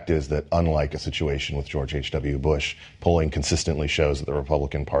out. The fact is that unlike a situation with George H.W. Bush, polling consistently shows that the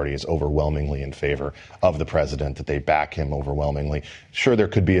Republican Party is overwhelmingly in favor of the president, that they back him overwhelmingly. Sure, there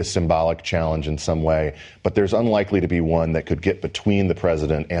could be a symbolic challenge in some way, but there's unlikely to be one that could get between the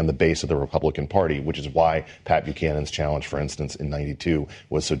president and the base of the Republican Party, which is why Pat Buchanan's challenge, for instance, in 92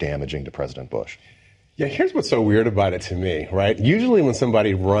 was so damaging to President Bush. Yeah, here's what's so weird about it to me, right? Usually when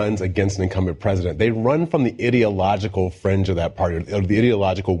somebody runs against an incumbent president, they run from the ideological fringe of that party, or the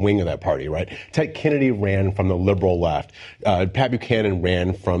ideological wing of that party, right? Ted Kennedy ran from the liberal left. Pat Buchanan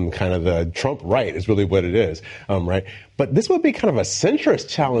ran from kind of the Trump right is really what it is, right? But this would be kind of a centrist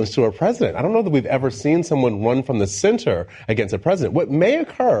challenge to a president. I don't know that we've ever seen someone run from the center against a president. What may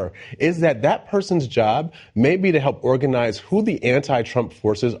occur is that person's job may be to help organize who the anti-Trump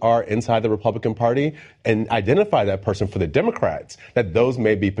forces are inside the Republican Party and identify that person for the Democrats, that those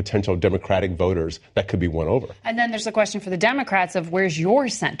may be potential Democratic voters that could be won over. And then there's the question for the Democrats of where's your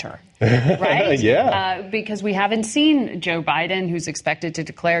center, right? Yeah. Because we haven't seen Joe Biden, who's expected to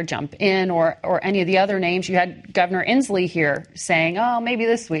declare jump in, or any of the other names. You had Governor Inslee here saying, oh, maybe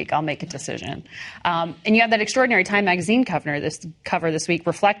this week I'll make a decision. And you have that extraordinary Time magazine cover this week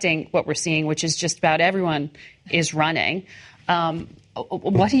reflecting what we're seeing, which is just about everyone is running.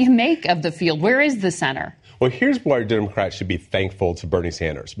 What do you make of the field? Where is the center? Well, here's why Democrats should be thankful to Bernie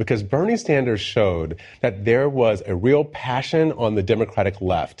Sanders, because Bernie Sanders showed that there was a real passion on the Democratic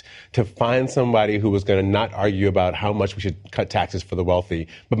left to find somebody who was going to not argue about how much we should cut taxes for the wealthy,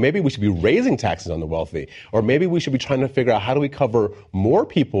 but maybe we should be raising taxes on the wealthy, or maybe we should be trying to figure out how do we cover more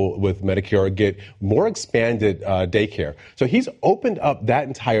people with Medicare or get more expanded daycare. So he's opened up that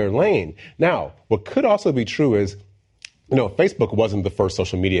entire lane. Now, what could also be true is, Facebook wasn't the first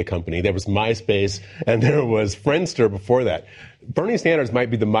social media company. There was MySpace and there was Friendster before that. Bernie Sanders might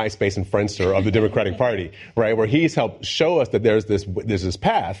be the MySpace and Friendster of the Democratic Party, right, where he's helped show us that there's this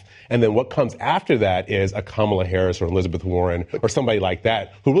path, and then what comes after that is a Kamala Harris or Elizabeth Warren or somebody like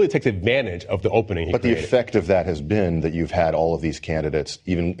that who really takes advantage of the opening he created. The effect of that has been that you've had all of these candidates,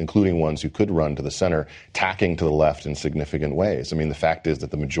 even including ones who could run to the center, tacking to the left in significant ways. I mean, the fact is that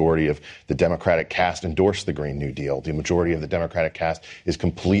the majority of the Democratic cast endorsed the Green New Deal. The majority of the Democratic cast is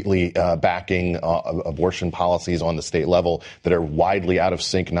completely backing abortion policies on the state level that are widely out of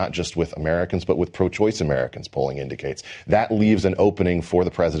sync, not just with Americans, but with pro-choice Americans, polling indicates. That leaves an opening for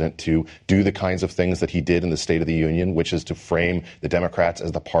the president to do the kinds of things that he did in the State of the Union, which is to frame the Democrats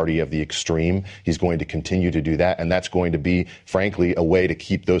as the party of the extreme. He's going to continue to do that, and that's going to be, frankly, a way to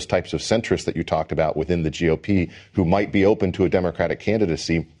keep those types of centrists that you talked about within the GOP who might be open to a Democratic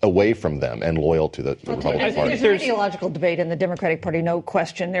candidacy away from them and loyal to the Republican Party. There's an ideological debate in the Democratic Party, no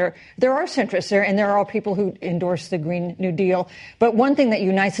question. There are centrists there, and there are people who endorse the Green New Deal. But one thing that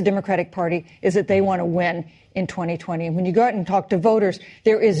unites the Democratic Party is that they want to win in 2020. And when you go out and talk to voters,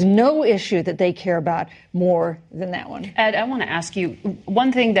 there is no issue that they care about more than that one. Ed, I want to ask you,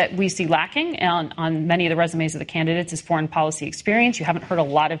 one thing that we see lacking on many of the resumes of the candidates is foreign policy experience. You haven't heard a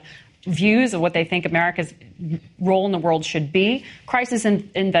lot of views of what they think America's role in the world should be. Crisis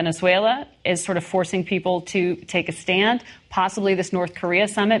in Venezuela is sort of forcing people to take a stand. Possibly this North Korea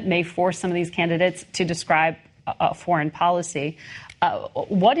summit may force some of these candidates to describe foreign policy.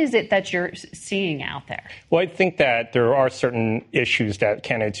 What is it that you're seeing out there? Well, I think that there are certain issues that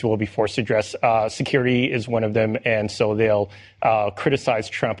candidates will be forced to address. Security is one of them, and so they'll criticize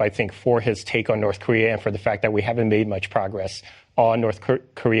Trump, I think, for his take on North Korea and for the fact that we haven't made much progress on North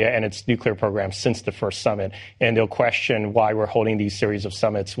Korea and its nuclear program since the first summit. And they'll question why we're holding these series of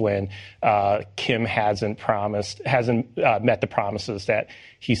summits when Kim hasn't met the promises that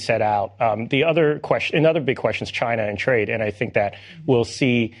he set out. Another big question is China and trade. And I think that we'll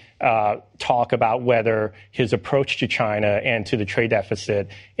see talk about whether his approach to China and to the trade deficit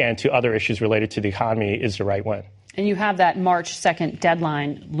and to other issues related to the economy is the right one. And you have that March 2nd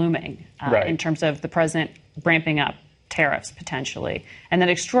deadline looming right. in terms of the president ramping up tariffs potentially, and that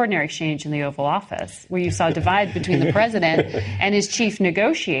extraordinary exchange in the Oval Office where you saw a divide between the president and his chief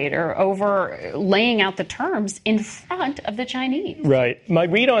negotiator over laying out the terms in front of the Chinese. Right. My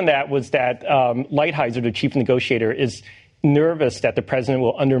read on that was that Lighthizer, the chief negotiator, is nervous that the president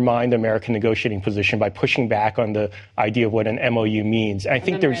will undermine the American negotiating position by pushing back on the idea of what an MOU means. I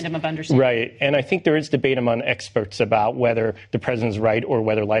think memorandum of understanding. Right, and I think there is debate among experts about whether the president's right or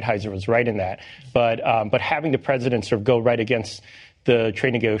whether Lighthizer was right in that. But having the president sort of go right against the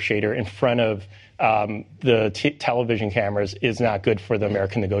trade negotiator in front of the television cameras is not good for the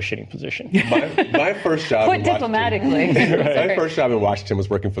American negotiating position. My first job Put diplomatically. My first job in Washington was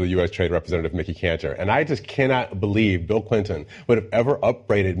working for the U.S. Trade Representative Mickey Cantor, and I just cannot believe Bill Clinton would have ever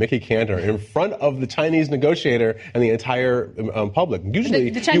upbraided Mickey Cantor in front of the Chinese negotiator and the entire public. Usually,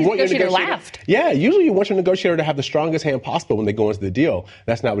 the Chinese negotiator laughed. Yeah, usually you want your negotiator to have the strongest hand possible when they go into the deal.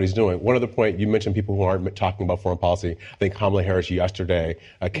 That's not what he's doing. One other point, you mentioned people who aren't talking about foreign policy. I think Kamala Harris yesterday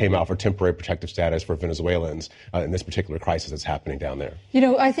came out for temporary protective status for Venezuelans in this particular crisis that's happening down there. You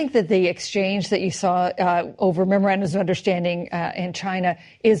know, I think that the exchange that you saw over memorandums of understanding in China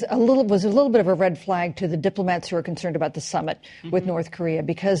was a little bit of a red flag to the diplomats who are concerned about the summit with North Korea,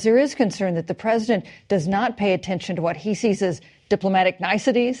 because there is concern that the president does not pay attention to what he sees as diplomatic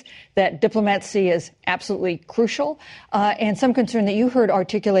niceties that diplomats see as absolutely crucial, and some concern that you heard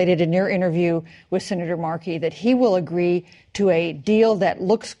articulated in your interview with Senator Markey, that he will agree to a deal that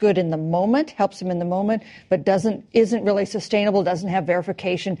looks good in the moment, helps him in the moment, but isn't really sustainable, doesn't have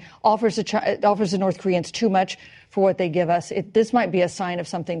verification, offers the North Koreans too much for what they give us. This might be a sign of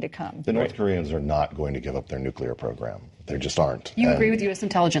something to come. The North Koreans are not going to give up their nuclear program. They just aren't. You agree with U.S.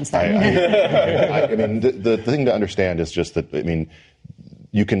 intelligence, then? I mean, the thing to understand is just that, I mean,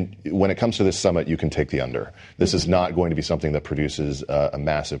 you can, when it comes to this summit, you can take the under. This is not going to be something that produces a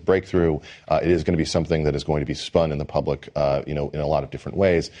massive breakthrough. It is going to be something that is going to be spun in the public, in a lot of different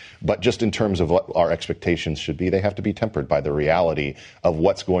ways. But just in terms of what our expectations should be, they have to be tempered by the reality of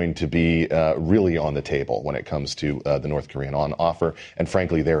what's going to be really on the table when it comes to the North Korean offer. And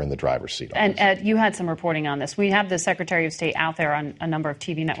frankly, they're in the driver's seat. And Ed, you had some reporting on this. We have the Secretary of State out there on a number of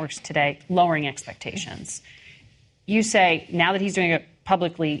TV networks today lowering expectations. You say now that he's doing it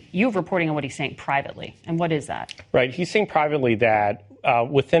publicly, you have reporting on what he's saying privately. And what is that? Right. He's saying privately that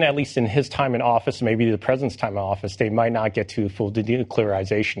within, at least in his time in office, maybe the president's time in office, they might not get to full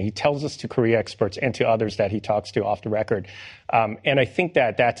denuclearization. He tells us to Korea experts and to others that he talks to off the record. And I think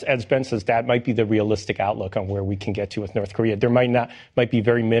that's, as Ben says, that might be the realistic outlook on where we can get to with North Korea. There might be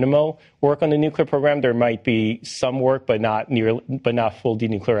very minimal work on the nuclear program. There might be some work, but not full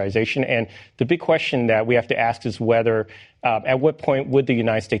denuclearization. And the big question that we have to ask is whether, at what point would the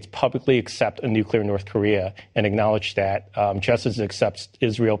United States publicly accept a nuclear North Korea and acknowledge that, just as it accepts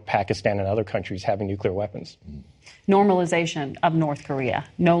Israel, Pakistan, and other countries having nuclear weapons? Normalization of North Korea,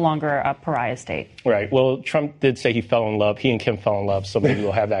 no longer a pariah state. Right. Well, Trump did say he fell in love. He and Kim fell in love, so maybe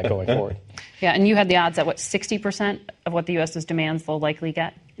we'll have that going forward. Yeah, and you had the odds at, 60% of what the U.S.'s demands they'll likely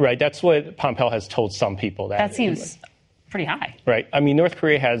get? Right. That's what Pompeo has told some people. That seems pretty high. Right. I mean, North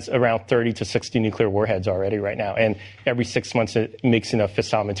Korea has around 30 to 60 nuclear warheads already right now, and every 6 months it makes enough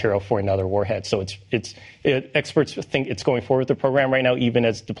fissile material for another warhead. So experts think it's going forward with the program right now, even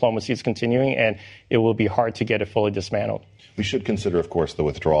as diplomacy is continuing, and it will be hard to get it fully dismantled. We should consider, of course, the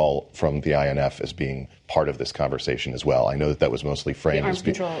withdrawal from the INF as being part of this conversation as well. I know that was mostly framed. The arms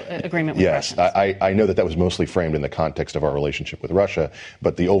control agreement with Russia. Yes, I know that was mostly framed in the context of our relationship with Russia,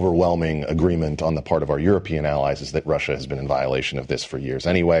 but the overwhelming agreement on the part of our European allies is that Russia has been in violation of this for years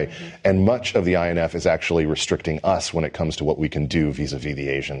anyway. Mm-hmm. And much of the INF is actually restricting us when it comes to what we can do vis-a-vis the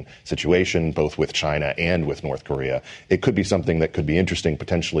Asian situation, both with China and with North Korea. It could be something that could be interesting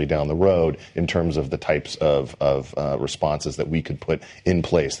potentially down the road in terms of the types of responses that we could put in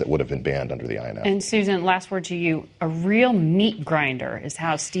place that would have been banned under the INF. And Susan, last word to you. A real meat grinder is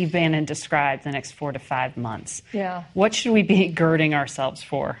how Steve Bannon described the next 4 to 5 months. Yeah. What should we be girding ourselves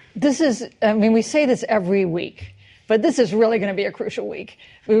for? We say this every week, but this is really going to be a crucial week.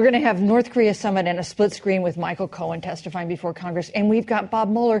 We're going to have North Korea summit and a split screen with Michael Cohen testifying before Congress. And we've got Bob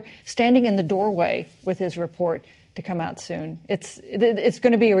Mueller standing in the doorway with his report to come out soon. It's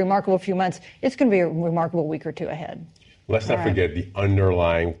going to be a remarkable few months. It's going to be a remarkable week or two ahead. Let's not forget the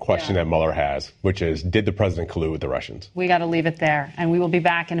underlying question that Mueller has, which is, did the president collude with the Russians? We got to leave it there. And we will be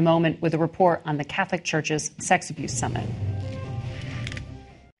back in a moment with a report on the Catholic Church's Sex Abuse Summit.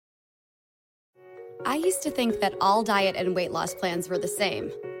 I used to think that all diet and weight loss plans were the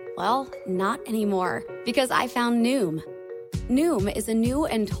same. Well, not anymore, because I found Noom. Noom is a new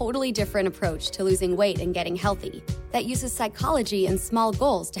and totally different approach to losing weight and getting healthy that uses psychology and small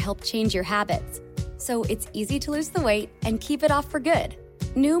goals to help change your habits. So it's easy to lose the weight and keep it off for good.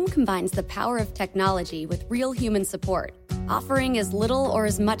 Noom combines the power of technology with real human support, offering as little or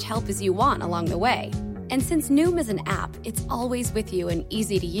as much help as you want along the way. And since Noom is an app, it's always with you and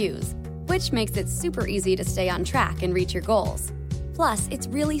easy to use, which makes it super easy to stay on track and reach your goals. Plus, it's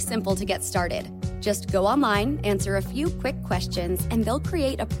really simple to get started. Just go online, answer a few quick questions, and they'll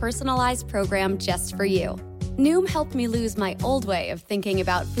create a personalized program just for you. Noom helped me lose my old way of thinking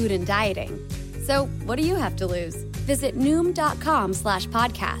about food and dieting. So what do you have to lose? Visit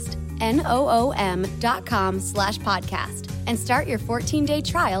Noom.com/podcast noom.com/podcast and start your 14-day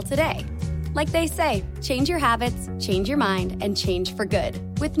trial today. Like they say, change your habits, change your mind, and change for good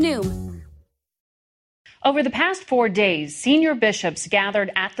with Noom. Over the past 4 days, senior bishops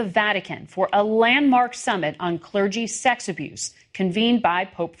gathered at the Vatican for a landmark summit on clergy sex abuse convened by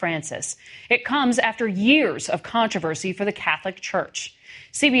Pope Francis. It comes after years of controversy for the Catholic Church.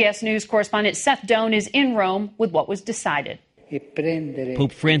 CBS News correspondent Seth Doane is in Rome with what was decided.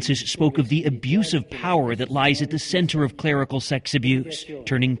 Pope Francis spoke of the abuse of power that lies at the center of clerical sex abuse,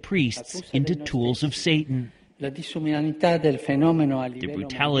 turning priests into tools of Satan. The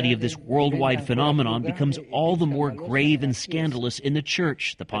brutality of this worldwide phenomenon becomes all the more grave and scandalous in the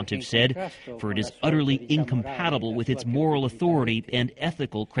Church, the pontiff said, for it is utterly incompatible with its moral authority and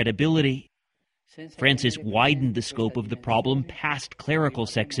ethical credibility. Francis widened the scope of the problem past clerical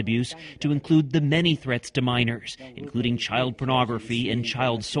sex abuse to include the many threats to minors, including child pornography and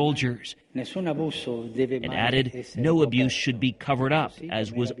child soldiers, and added no abuse should be covered up,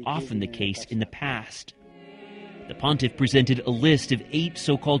 as was often the case in the past. The pontiff presented a list of 8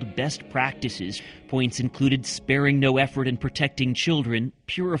 so-called best practices. Points included sparing no effort in protecting children,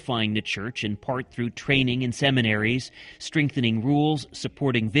 purifying the church in part through training in seminaries, strengthening rules,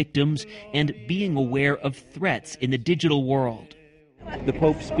 supporting victims, and being aware of threats in the digital world. The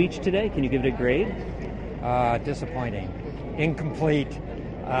Pope's speech today, can you give it a grade? Disappointing. Incomplete.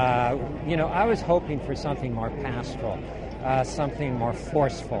 I was hoping for something more pastoral, something more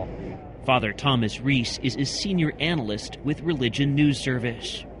forceful. Father Thomas Reese is a senior analyst with Religion News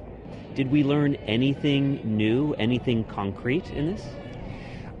Service. Did we learn anything new, anything concrete in this?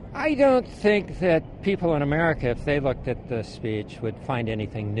 I don't think that people in America, if they looked at the speech, would find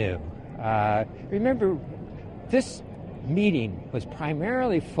anything new. Remember, this meeting was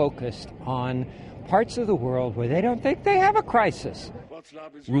primarily focused on parts of the world where they don't think they have a crisis.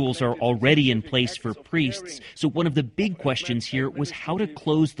 Rules are already in place for priests, so one of the big questions here was how to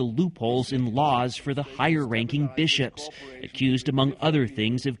close the loopholes in laws for the higher-ranking bishops, accused, among other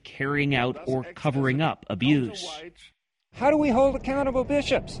things, of carrying out or covering up abuse. How do we hold accountable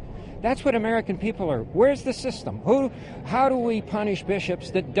bishops? That's what American people are. Where's the system? How do we punish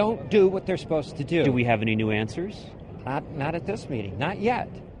bishops that don't do what they're supposed to do? Do we have any new answers? Not at this meeting, not yet.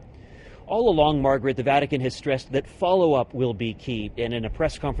 All along, Margaret, the Vatican has stressed that follow-up will be key. And in a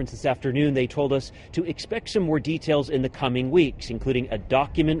press conference this afternoon, they told us to expect some more details in the coming weeks, including a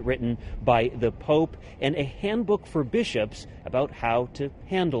document written by the Pope and a handbook for bishops about how to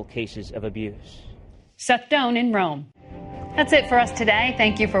handle cases of abuse. Seth Doane in Rome. That's it for us today.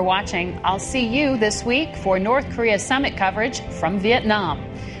 Thank you for watching. I'll see you this week for North Korea summit coverage from Vietnam.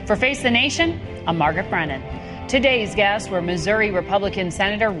 For Face the Nation, I'm Margaret Brennan. Today's guests were Missouri Republican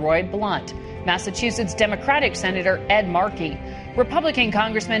Senator Roy Blunt, Massachusetts Democratic Senator Ed Markey, Republican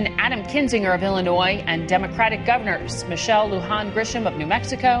Congressman Adam Kinzinger of Illinois, and Democratic Governors Michelle Lujan Grisham of New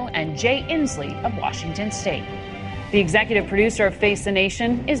Mexico and Jay Inslee of Washington State. The executive producer of Face the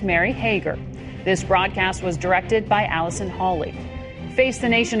Nation is Mary Hager. This broadcast was directed by Allison Hawley. Face the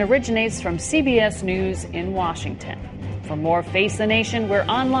Nation originates from CBS News in Washington. For more Face the Nation, we're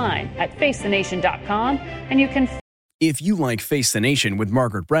online at facethenation.com, and you can... If you like Face the Nation with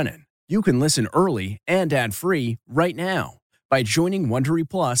Margaret Brennan, you can listen early and ad-free right now by joining Wondery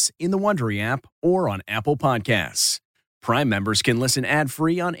Plus in the Wondery app or on Apple Podcasts. Prime members can listen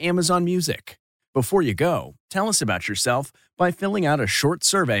ad-free on Amazon Music. Before you go, tell us about yourself by filling out a short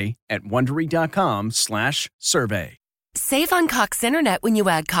survey at Wondery.com/survey. Save on Cox Internet when you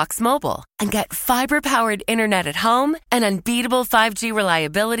add Cox Mobile and get fiber-powered internet at home and unbeatable 5G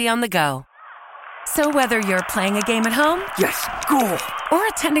reliability on the go. So whether you're playing a game at home, yes, goal, or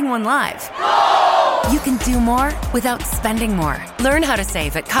attending one live, you can do more without spending more. Learn how to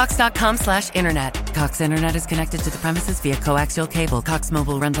save at Cox.com/internet. Cox Internet is connected to the premises via coaxial cable. Cox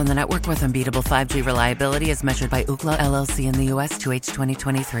Mobile runs on the network with unbeatable 5G reliability as measured by Ookla LLC in the U.S. 2H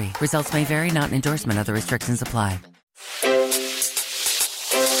 2023. Results may vary, not an endorsement. Other restrictions apply.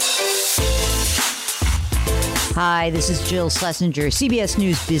 Hi, this is Jill Schlesinger, CBS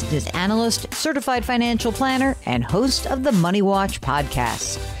News business analyst, certified financial planner, and host of the Money Watch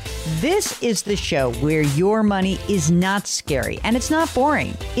podcast. This is the show where your money is not scary and it's not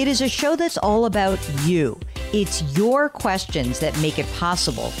boring. It is a show that's all about you. It's your questions that make it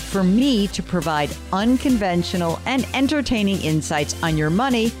possible for me to provide unconventional and entertaining insights on your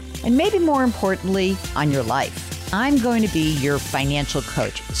money and maybe more importantly, on your life. I'm going to be your financial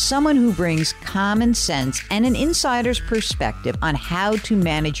coach, someone who brings common sense and an insider's perspective on how to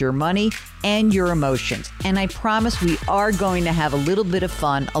manage your money and your emotions. And I promise we are going to have a little bit of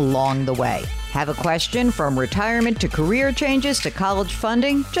fun along the way. Have a question from retirement to career changes to college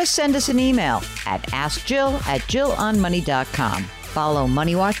funding? Just send us an email at askjill@jillonmoney.com. Follow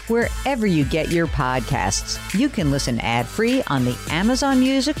Money Watch wherever you get your podcasts. You can listen ad-free on the Amazon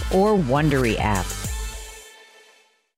Music or Wondery app.